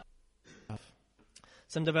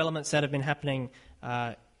some developments that have been happening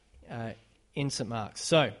in St Mark's.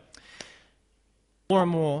 So, more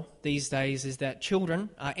and more these days is that children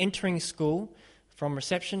are entering school from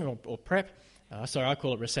reception or prep. Sorry, I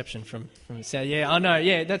call it reception from South. Yeah, I know.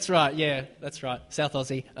 Yeah, that's right. Yeah, that's right. South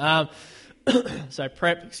Aussie. So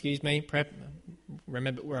prep.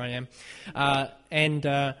 Remember where I am. And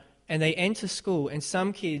they enter school, and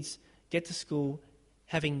some kids get to school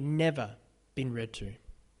having never been read to.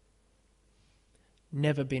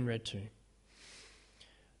 Never been read to.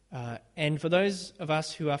 And for those of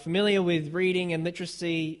us who are familiar with reading and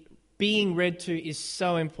literacy, being read to is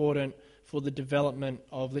so important for the development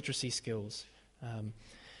of literacy skills.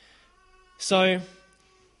 So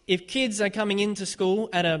if kids are coming into school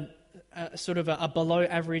at a sort of a below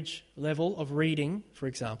average level of reading, for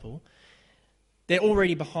example, they're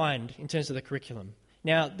already behind in terms of the curriculum.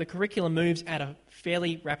 Now, the curriculum moves at a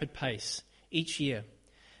fairly rapid pace each year.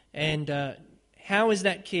 And how is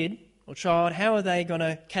that kid or child, how are they going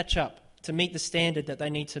to catch up to meet the standard that they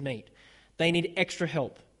need to meet? They need extra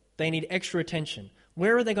help. They need extra attention.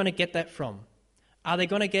 Where are they going to get that from? Are they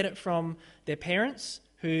going to get it from their parents,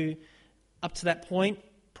 who up to that point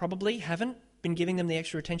probably haven't been giving them the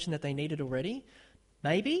extra attention that they needed already?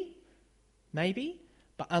 Maybe,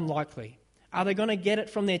 but unlikely. Are they going to get it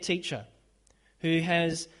from their teacher, who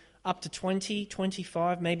has up to 20,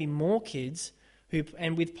 25, maybe more kids,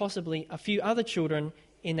 and with possibly a few other children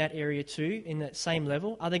in that area too, in that same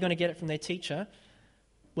level? Are they going to get it from their teacher?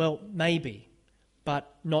 Well, maybe,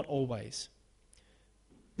 but not always.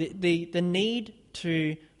 The need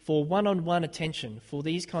for one-on-one attention for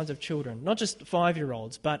these kinds of children, not just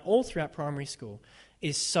 5-year-olds, but all throughout primary school,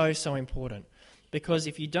 is so important. Because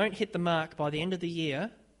if you don't hit the mark by the end of the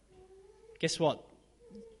year, guess what?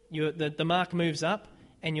 The mark moves up,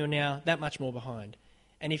 and you're now that much more behind.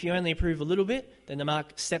 And if you only improve a little bit, then the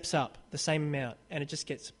mark steps up the same amount, and it just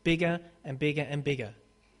gets bigger and bigger and bigger.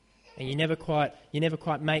 And you never quite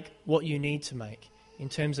make what you need to make in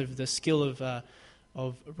terms of the skill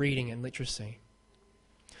of reading and literacy.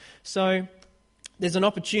 So there's an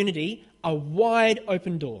opportunity, a wide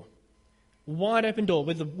open door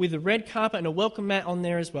with a red carpet and a welcome mat on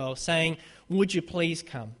there as well, saying, would you please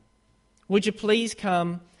come? Would you please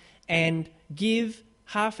come and give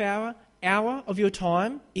hour of your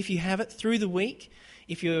time, if you have it, through the week,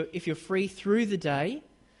 if you're free through the day,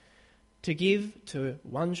 to give to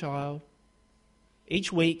one child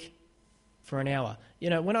each week for an hour.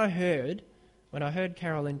 You know, when I heard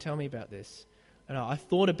Carolyn tell me about this, I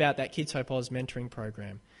thought about that Kids Hope Oz mentoring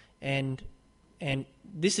program, and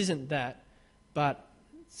this isn't that, but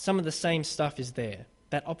some of the same stuff is there.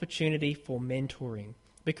 That opportunity for mentoring,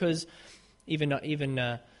 because even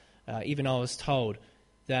I was told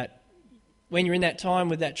that when you're in that time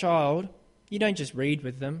with that child, you don't just read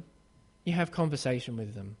with them, you have conversation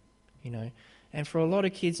with them, you know. And for a lot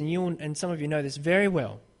of kids, and some of you know this very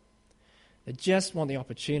well, they just want the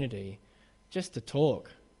opportunity just to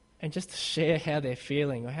talk and just to share how they're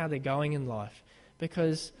feeling or how they're going in life,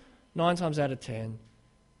 because 9 times out of 10,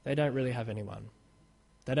 they don't really have anyone.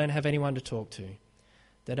 They don't have anyone to talk to.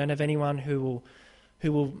 They don't have anyone who they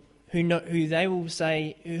will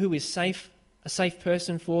say who is safe, a safe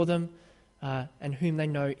person for them, and whom they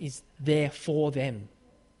know is there for them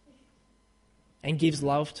and gives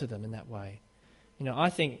love to them in that way. You know,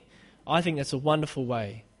 I think that's a wonderful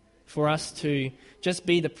way for us to just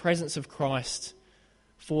be the presence of Christ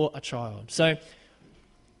for a child. So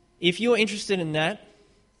if you're interested in that,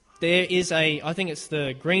 there is I think it's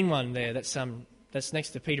the green one there that's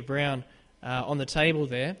next to Peter Brown on the table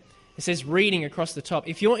there. It says reading across the top.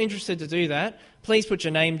 If you're interested to do that, please put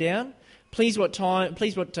your name down. Please put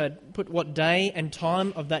what day and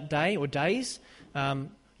time of that day or days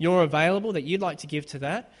you're available that you'd like to give to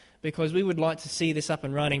that, because we would like to see this up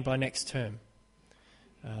and running by next term.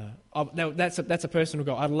 That's a personal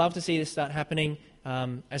goal. I'd love to see this start happening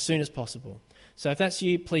as soon as possible. So if that's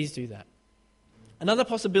you, please do that. Another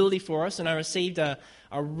possibility for us, and I received a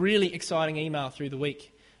really exciting email through the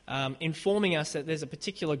week informing us that there's a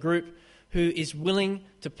particular group who is willing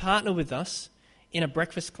to partner with us in a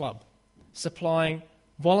breakfast club, supplying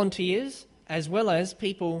volunteers as well as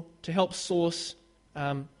people to help source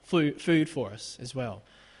food for us as well.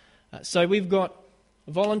 So we've got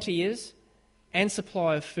volunteers and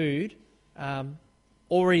supply of food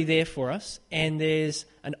already there for us, and there's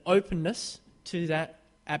an openness to that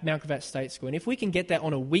at Mount Gravatt State School. And if we can get that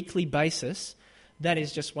on a weekly basis, that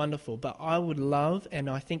is just wonderful. But I would love, and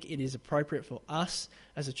I think it is appropriate for us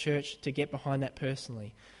as a church to get behind that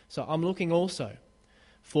personally. So I'm looking also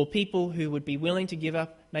for people who would be willing to give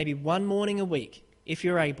up maybe one morning a week, if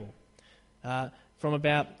you're able, from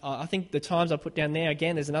about, I think the times I put down there,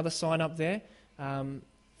 again, there's another sign up there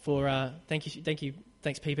for, thanks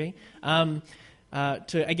PB,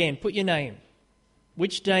 to, again, put your name,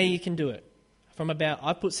 which day you can do it. From about,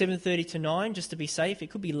 I put 7:30 to 9 just to be safe. It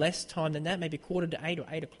could be less time than that, maybe 7:45 or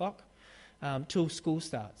 8 o'clock till school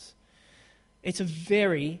starts. It's a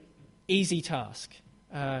very easy task.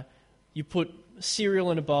 You put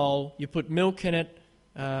cereal in a bowl, you put milk in it,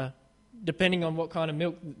 depending on what kind of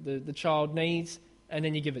milk the child needs, and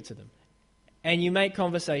then you give it to them. And you make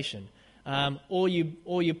conversation. Or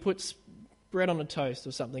you put bread on a toast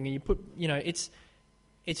or something, and you put,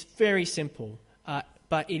 it's very simple.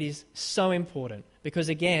 But it is so important because,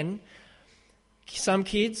 again, some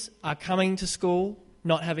kids are coming to school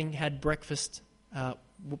not having had breakfast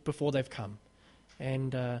before they've come.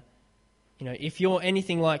 And, if you're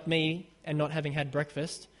anything like me and not having had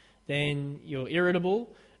breakfast, then you're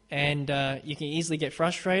irritable and you can easily get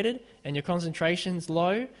frustrated and your concentration's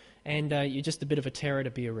low and you're just a bit of a terror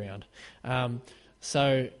to be around.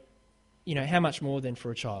 So, how much more than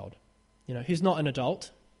for a child, who's not an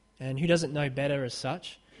adult and who doesn't know better as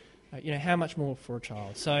such, how much more for a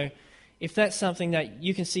child? So if that's something that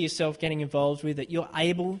you can see yourself getting involved with, that you're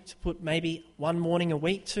able to put maybe one morning a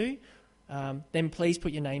week to, then please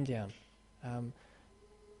put your name down.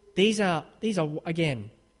 These are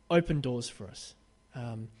again, open doors for us.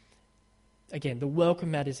 Again, the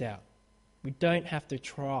welcome mat is out. We don't have to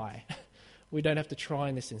try. We don't have to try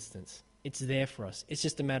in this instance. It's there for us. It's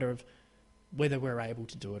just a matter of whether we're able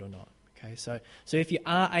to do it or not. Okay, so if you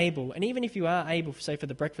are able, and even if you are able, say for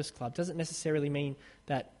the Breakfast Club, doesn't necessarily mean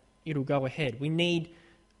that it'll go ahead. We need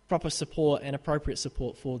proper support and appropriate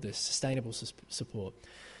support for this, sustainable support.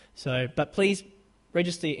 So, but please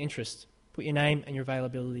register your interest. Put your name and your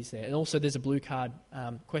availabilities there. And also there's a blue card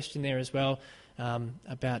question there as well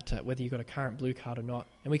about whether you've got a current blue card or not.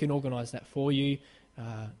 And we can organise that for you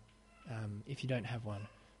if you don't have one.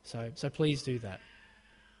 So please do that.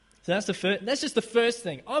 So that's just the first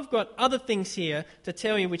thing. I've got other things here to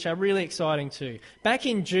tell you which are really exciting too. Back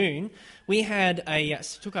in June, we had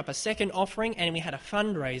took up a second offering and we had a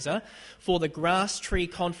fundraiser for the Grass Tree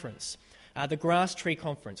Conference. The Grass Tree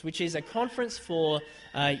Conference, which is a conference for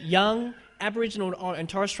young Aboriginal and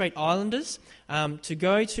Torres Strait Islanders to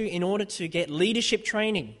go to in order to get leadership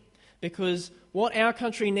training. Because what our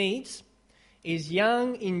country needs is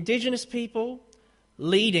young Indigenous people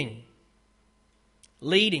leading,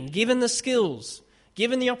 given the skills,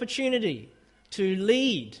 given the opportunity to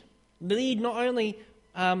lead not only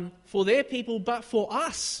for their people but for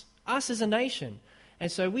us as a nation.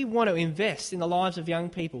 And so we want to invest in the lives of young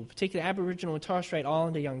people, particularly Aboriginal and Torres Strait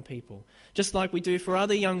Islander young people, just like we do for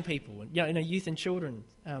other young people, in a youth and children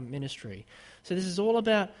ministry. So this is all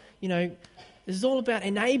about,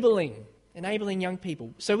 enabling young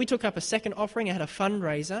people. So we took up a second offering, I had a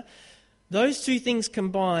fundraiser. Those two things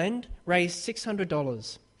combined raised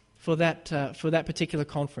 $600 for that particular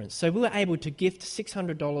conference. So we were able to gift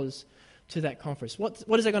 $600 to that conference.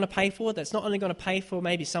 What is that going to pay for? That's not only going to pay for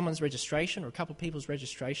maybe someone's registration or a couple of people's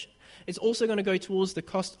registration. It's also going to go towards the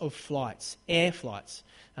cost of flights, air flights.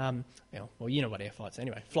 You know what air flights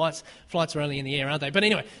anyway. Flights are only in the air, aren't they? But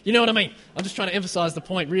anyway, you know what I mean. I'm just trying to emphasise the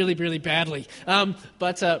point really, really badly.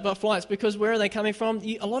 But flights, because where are they coming from?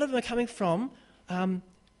 A lot of them are coming from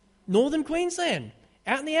northern Queensland,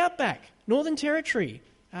 out in the outback, Northern Territory,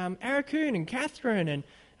 Arakoon and Katherine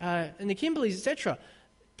and the Kimberleys, etc.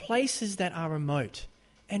 Places that are remote.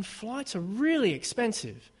 And flights are really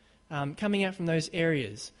expensive coming out from those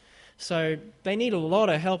areas. So they need a lot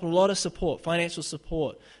of help, a lot of support, financial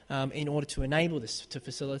support, in order to enable this, to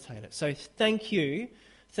facilitate it. So thank you,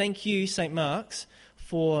 St. Mark's,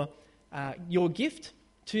 for your gift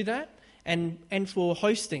to that and for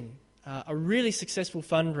hosting a really successful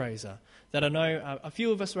fundraiser that I know a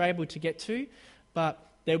few of us were able to get to, but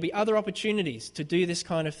there'll be other opportunities to do this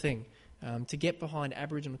kind of thing, to get behind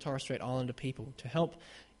Aboriginal and Torres Strait Islander people, to help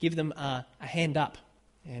give them a hand up.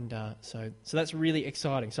 And so that's really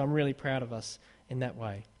exciting. So I'm really proud of us in that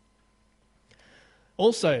way.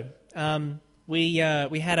 Also, we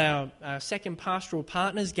had our second pastoral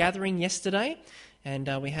partners gathering yesterday,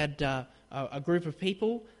 and we had a group of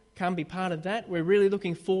people come be part of that. We're really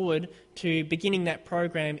looking forward to beginning that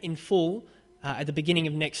program in full at the beginning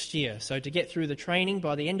of next year. So to get through the training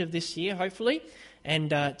by the end of this year, hopefully,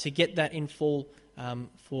 and to get that in full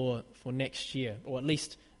for next year, or at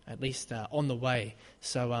least on the way.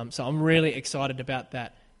 So I'm really excited about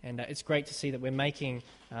that, and it's great to see that we're making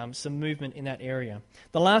some movement in that area.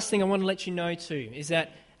 The last thing I want to let you know too is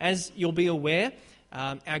that, as you'll be aware,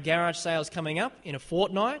 our garage sale is coming up in a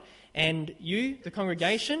fortnight, and you, the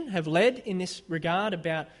congregation, have led in this regard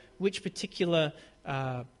about which particular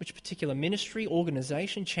particular ministry,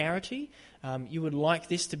 organisation, charity you would like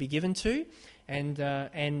this to be given to,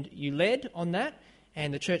 and you led on that,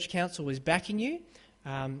 and the church council was backing you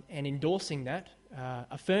and endorsing that,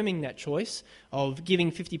 affirming that choice of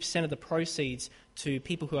giving 50% of the proceeds to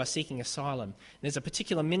people who are seeking asylum. There's a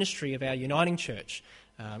particular ministry of our Uniting Church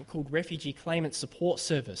called Refugee Claimant Support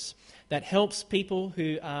Service that helps people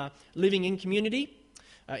who are living in community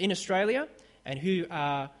in Australia and who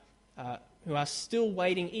are still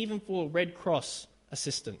waiting even for Red Cross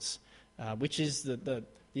assistance, which is the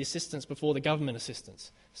assistance before the government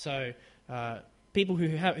assistance. So people who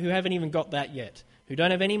haven't even got that yet, who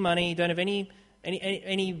don't have any money, don't have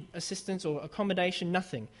any assistance or accommodation,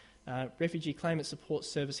 nothing. Refugee Claimant Support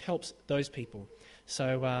Service helps those people.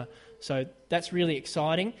 So that's really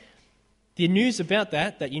exciting. The news about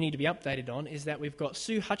that you need to be updated on is that we've got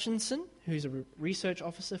Sue Hutchinson, who's a research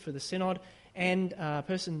officer for the Synod, and a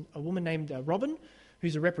woman named Robin,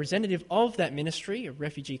 who's a representative of that ministry, a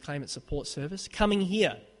Refugee Claimant Support Service, coming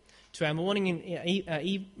here to our morning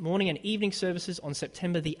and evening services on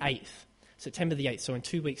September the 8th. September the 8th, so in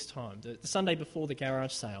 2 weeks' time, the Sunday before the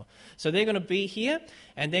garage sale. So they're going to be here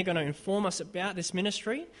and they're going to inform us about this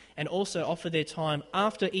ministry and also offer their time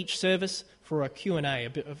after each service for a Q&A, a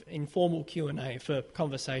bit of informal Q&A for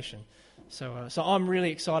conversation. So I'm really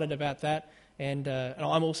excited about that, and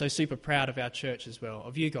I'm also super proud of our church as well,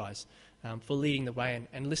 of you guys, for leading the way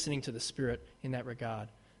and listening to the Spirit in that regard.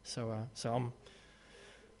 So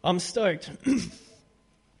I'm stoked.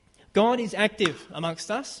 God is active amongst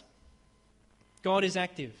us. God is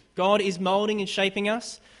active. God is moulding and shaping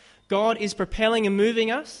us. God is propelling and moving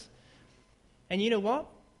us. And you know what?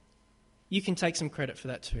 You can take some credit for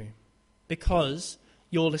that too, because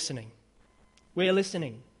you're listening. We're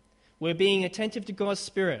listening. We're being attentive to God's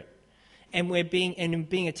Spirit. And in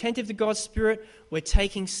being attentive to God's Spirit, we're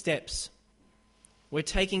taking steps. We're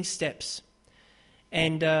taking steps.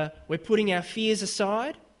 And we're putting our fears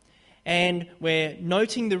aside, and we're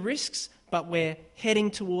noting the risks, but we're heading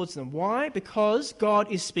towards them. Why? Because God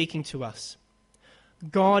is speaking to us.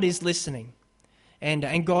 God is listening.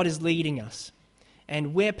 And God is leading us.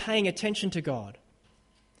 And we're paying attention to God.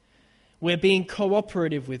 We're being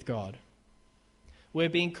cooperative with God. We're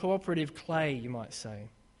being cooperative clay, you might say.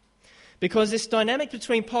 Because this dynamic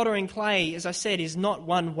between potter and clay, as I said, is not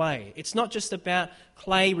one way. It's not just about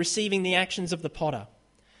clay receiving the actions of the potter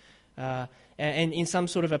and in some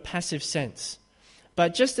sort of a passive sense.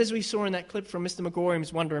 But just as we saw in that clip from Mr.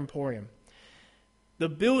 Megorium's Wonder Emporium, the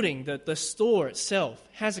building, the store itself,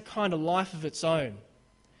 has a kind of life of its own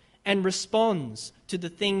and responds to the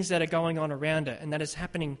things that are going on around it and that is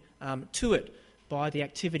happening to it by the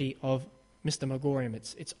activity of Mr. Megorium,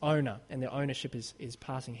 its owner, and the ownership is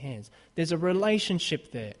passing hands. There's a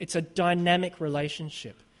relationship there. It's a dynamic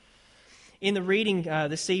relationship. In the reading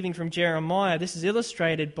this evening from Jeremiah, this is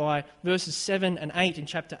illustrated by verses 7 and 8 in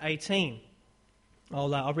chapter 18.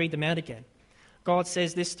 I'll read them out again. God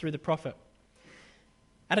says this through the prophet.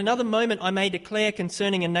 At another moment I may declare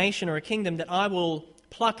concerning a nation or a kingdom that I will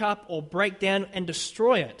pluck up or break down and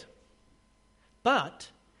destroy it. But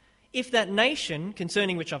if that nation,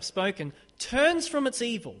 concerning which I've spoken, turns from its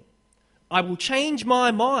evil, I will change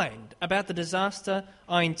my mind about the disaster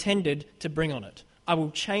I intended to bring on it. I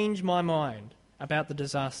will change my mind about the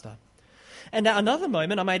disaster. And at another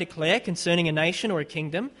moment I may declare concerning a nation or a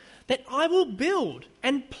kingdom that I will build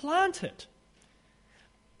and plant it.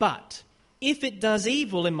 But if it does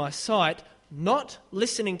evil in my sight, not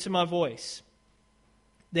listening to my voice,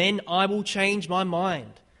 then I will change my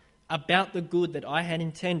mind about the good that I had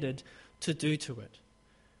intended to do to it.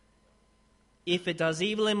 If it does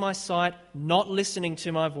evil in my sight, not listening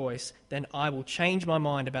to my voice, then I will change my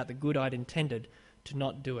mind about the good I'd intended to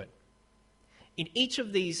not do it. In each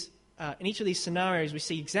of these scenarios, we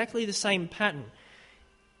see exactly the same pattern.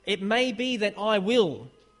 It may be that I will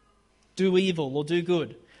do evil or do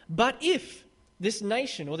good, but if this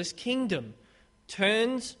nation or this kingdom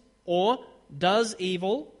turns or does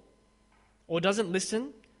evil or doesn't listen,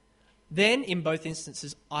 then in both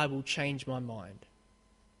instances I will change my mind.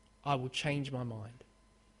 I will change my mind.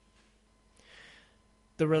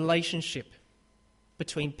 The relationship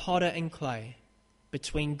between potter and clay,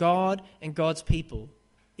 between God and God's people,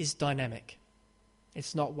 is dynamic.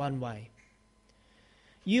 It's not one way.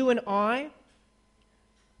 You and I,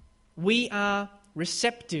 we are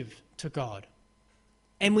receptive to God.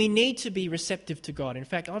 And we need to be receptive to God. In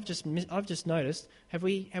fact, I've just noticed, have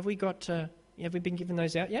we been given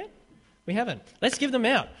those out yet? We haven't. Let's give them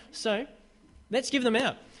out. So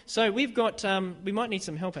we've got, we might need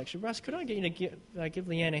some help actually. Russ, could I get you to give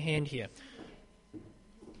Leanne a hand here?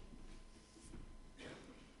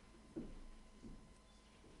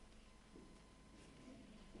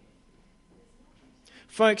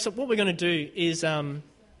 Folks, what we're going to do is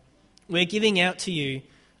we're giving out to you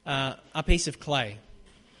a piece of clay.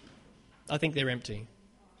 I think they're empty.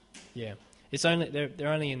 Yeah, it's only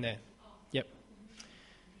they're only in there. Yep.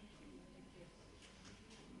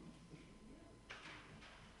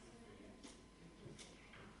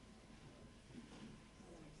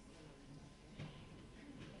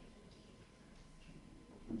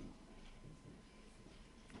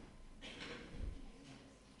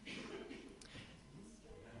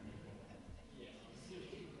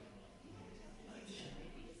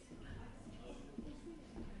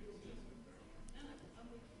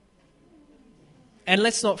 And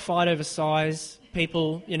let's not fight over size,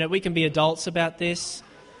 people. We can be adults about this.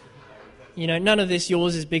 None of this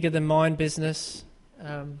yours is bigger than mine business.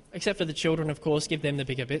 Except for the children, of course, give them the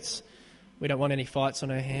bigger bits. We don't want any fights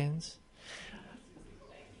on our hands.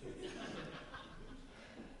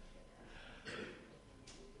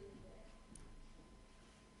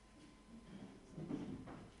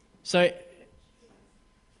 So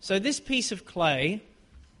this piece of clay,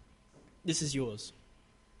 this is yours.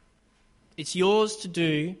 It's yours to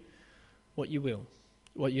do what you will,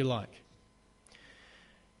 what you like.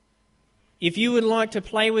 If you would like to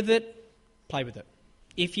play with it, play with it.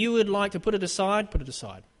 If you would like to put it aside, put it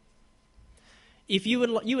aside. If you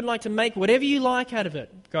would like to make whatever you like out of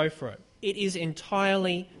it, go for it. It is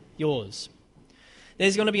entirely yours.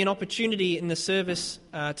 There's going to be an opportunity in the service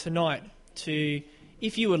tonight to,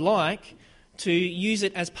 if you would like, to use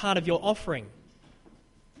it as part of your offering.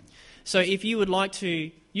 So if you would like to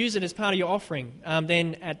use it as part of your offering,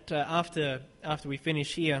 then after we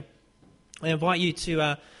finish here, I invite you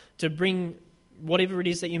to bring whatever it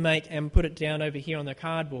is that you make and put it down over here on the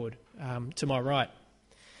cardboard to my right.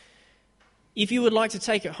 If you would like to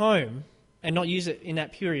take it home and not use it in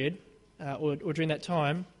that period or during that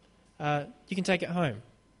time, you can take it home.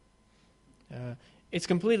 It's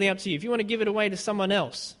completely up to you. If you want to give it away to someone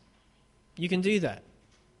else, you can do that.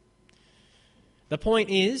 The point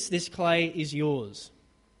is, this clay is yours.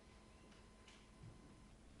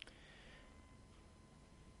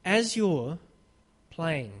 As you're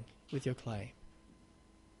playing with your clay,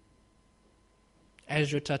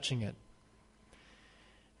 as you're touching it,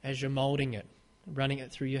 as you're moulding it, running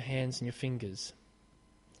it through your hands and your fingers,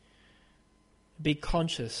 be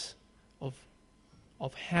conscious of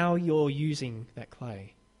how you're using that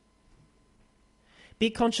clay. Be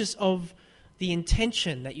conscious of the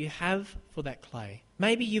intention that you have for that clay.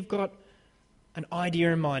 Maybe you've got an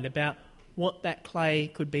idea in mind about what that clay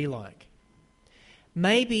could be like.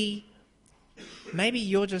 Maybe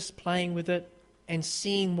you're just playing with it and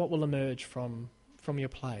seeing what will emerge from your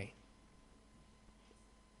play.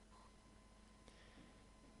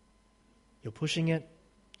 You're pushing it,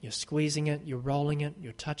 you're squeezing it, you're rolling it,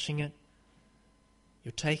 you're touching it,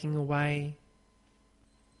 you're taking away,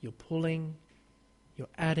 you're pulling, you're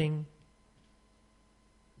adding.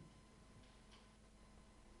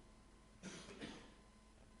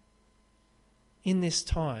 In this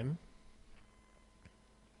time,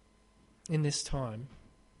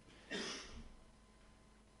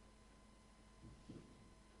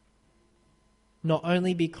 not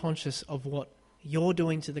only be conscious of what you're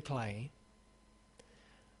doing to the clay,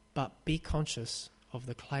 but be conscious of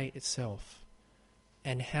the clay itself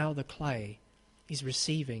and how the clay is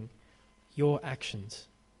receiving your actions.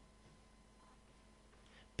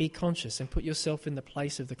 Be conscious and put yourself in the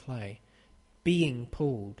place of the clay, being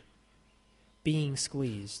pulled, being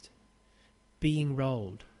squeezed, being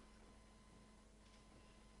rolled,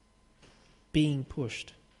 being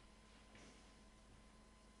pushed,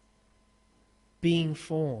 being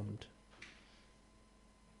formed,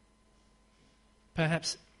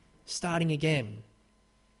 perhaps starting again.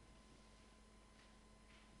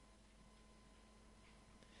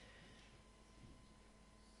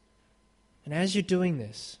 And as you're doing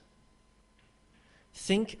this,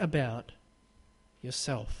 think about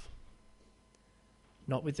yourself,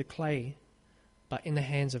 not with the clay, but in the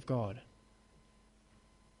hands of God.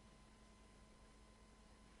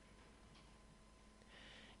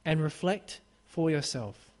 And reflect for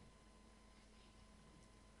yourself.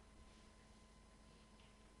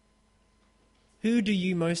 Who do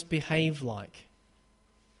you most behave like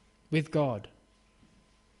with God?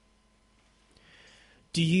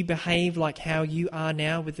 Do you behave like how you are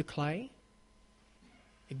now with the clay?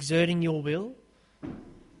 Exerting your will?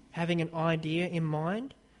 Having an idea in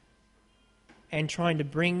mind? And trying to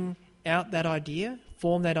bring out that idea,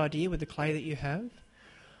 form that idea with the clay that you have?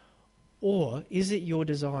 Or is it your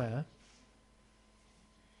desire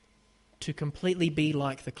to completely be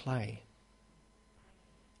like the clay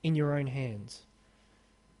in your own hands,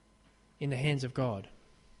 in the hands of God,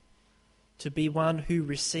 to be one who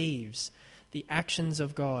receives the actions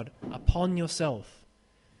of God upon yourself,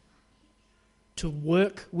 to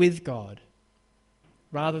work with God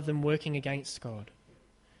rather than working against God,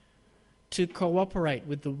 to cooperate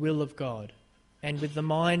with the will of God and with the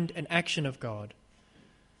mind and action of God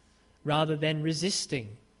rather than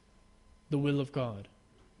resisting the will of God.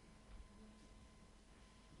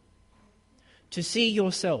 To see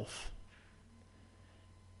yourself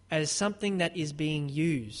as something that is being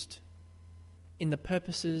used in the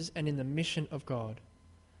purposes and in the mission of God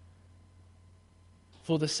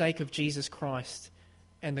for the sake of Jesus Christ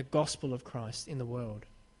and the gospel of Christ in the world.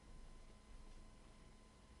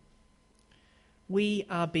 We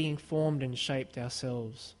are being formed and shaped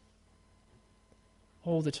ourselves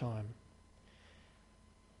all the time.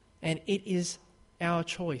 And it is our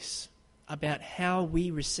choice about how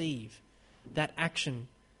we receive that action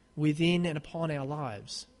within and upon our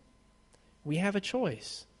lives. We have a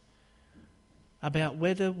choice about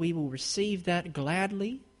whether we will receive that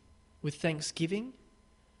gladly with thanksgiving,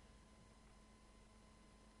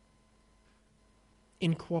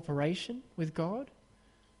 in cooperation with God,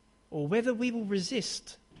 or whether we will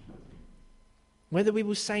resist, whether we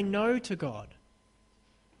will say no to God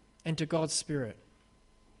and to God's Spirit.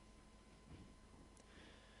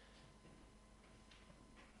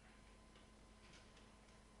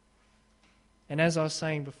 And as I was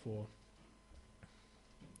saying before,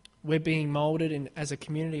 we're being moulded as a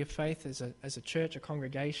community of faith, as a church, a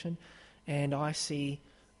congregation, and I see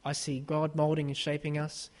God moulding and shaping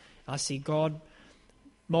us. I see God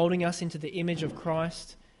moulding us into the image of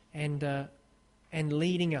Christ and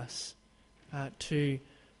leading us to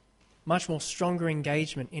much more stronger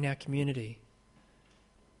engagement in our community.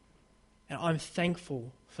 And I'm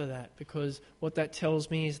thankful for that, because what that tells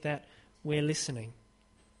me is that we're listening.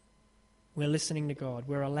 We're listening to God.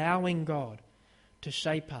 We're allowing God to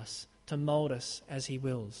shape us, to mould us as He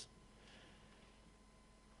wills.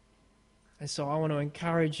 And so I want to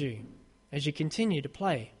encourage you, as you continue to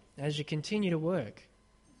play, as you continue to work,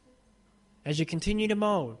 as you continue to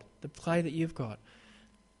mould the clay that you've got,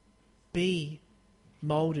 be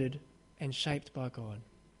moulded and shaped by God.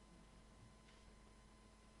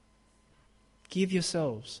 Give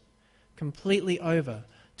yourselves completely over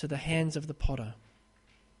to the hands of the potter.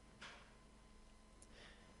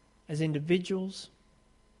 As individuals,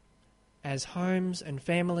 as homes and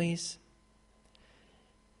families,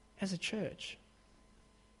 as a church.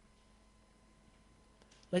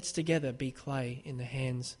 Let's together be clay in the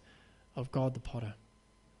hands of God the potter.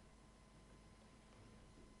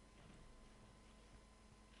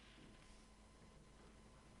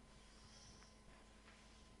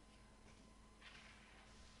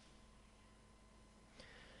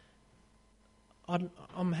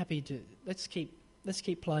 I'm happy to let's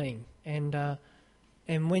keep playing, and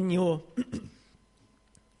when you're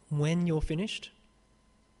finished,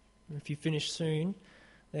 if you finish soon,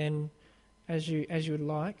 then as you would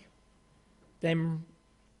like, then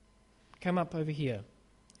come up over here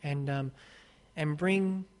and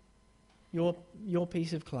bring your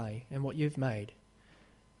piece of clay and what you've made,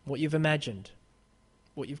 what you've imagined,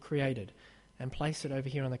 what you've created, and place it over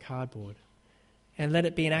here on the cardboard. And let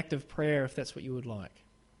it be an act of prayer if that's what you would like.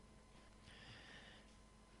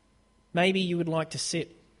 Maybe you would like to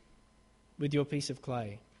sit with your piece of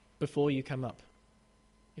clay before you come up,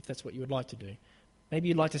 if that's what you would like to do. Maybe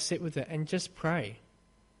you'd like to sit with it and just pray.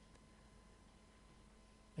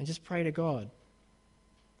 And just pray to God,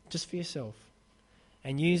 just for yourself.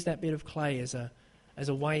 And use that bit of clay as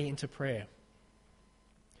a way into prayer.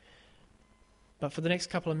 But for the next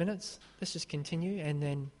couple of minutes, let's just continue, and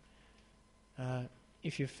then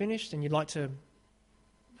if you're finished and you'd like to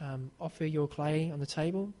offer your clay on the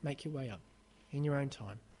table, make your way up in your own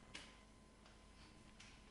time.